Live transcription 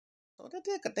So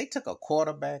they took a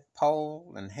quarterback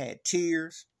poll and had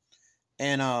tiers.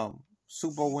 And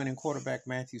Super Bowl winning quarterback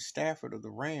Matthew Stafford of the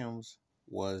Rams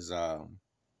was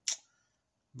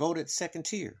voted second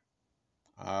tier.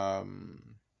 And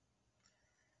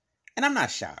I'm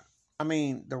not shocked. I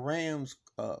mean, the Rams,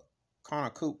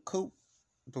 Connor Coop,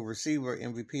 the receiver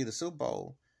MVP of the Super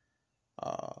Bowl,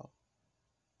 uh,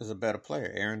 is a better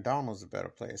player. Aaron Donald's a better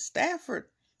player. Stafford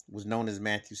was known as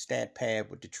Matthew Statpad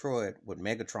with Detroit, with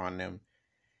Megatron and them.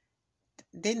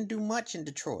 Didn't do much in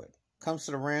Detroit. Comes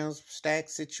to the Rams stack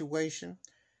situation.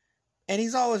 And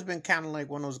he's always been kind of like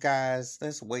one of those guys,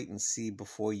 let's wait and see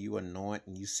before you anoint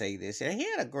and you say this. And he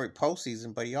had a great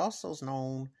postseason, but he also is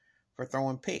known for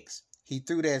throwing picks. He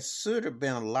threw that should have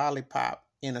been a lollipop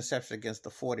interception against the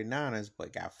 49ers,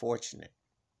 but got fortunate.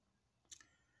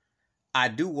 I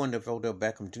do wonder if Odell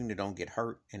Beckham Jr. don't get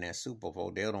hurt in that Super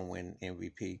Bowl. They don't win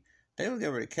MVP. They would get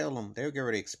ready to kill him. They would get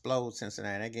ready to explode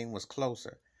Cincinnati. That game was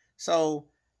closer. So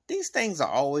these things are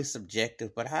always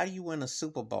subjective, but how do you win a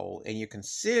Super Bowl and you're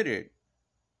considered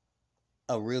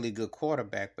a really good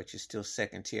quarterback, but you're still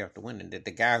second tier after winning? That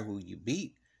the guy who you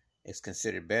beat is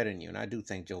considered better than you. And I do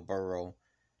think Joe Burrow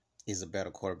is a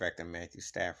better quarterback than Matthew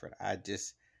Stafford. I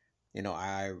just,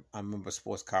 I remember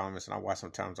sports columnists, and I watch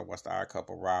the Odd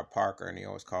Couple, Rob Parker, and he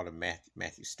always called him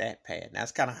Matthew Statpad. And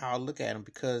that's kind of how I look at him,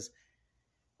 because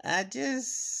I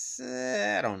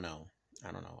don't know.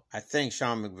 I think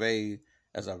Sean McVay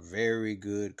is a very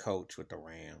good coach with the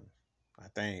Rams. I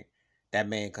think that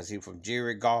man, because he from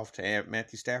Jared Goff to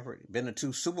Matthew Stafford, been to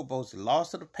 2 Super Bowls. He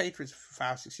lost to the Patriots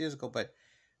 5 years ago, but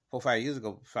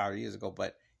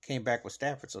came back with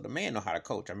Stafford. So the man know how to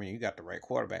coach. I mean, you got the right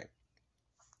quarterback.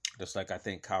 Just like I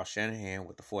think Kyle Shanahan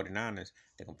with the 49ers,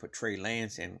 they're going to put Trey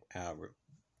Lance in,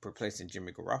 replacing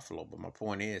Jimmy Garoppolo. But my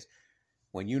point is,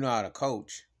 when you know how to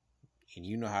coach and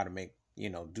you know how to make,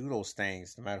 do those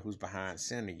things, no matter who's behind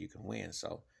center, you can win.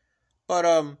 So, but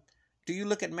do you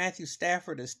look at Matthew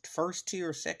Stafford as first tier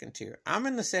or second tier? I'm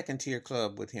in the second tier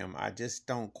club with him. I just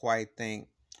don't quite think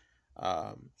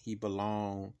he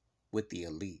belonged with the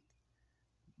elite.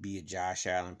 Be it Josh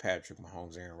Allen, Patrick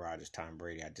Mahomes, Aaron Rodgers, Tom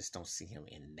Brady. I just don't see him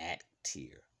in that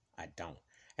tier. I don't.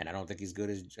 And I don't think he's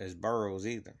good as Burrows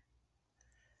either.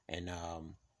 And,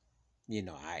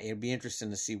 it'd be interesting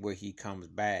to see where he comes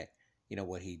back,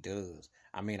 what he does.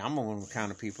 I mean, I'm one of the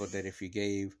kind of people that if you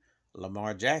gave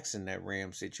Lamar Jackson that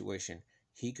Rams situation,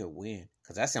 he could win.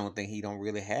 Because that's the only thing he don't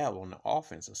really have on the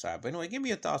offensive side. But anyway, give me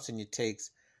your thoughts and your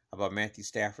takes about Matthew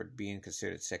Stafford being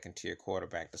considered second-tier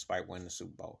quarterback despite winning the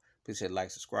Super Bowl. Please hit like,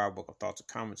 subscribe, book of thoughts or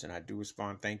comments, and I do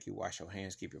respond. Thank you. Wash your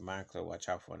hands, keep your mind clear, watch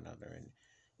out for another. And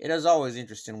it is always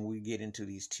interesting when we get into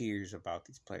these tiers about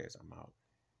these players. I'm out.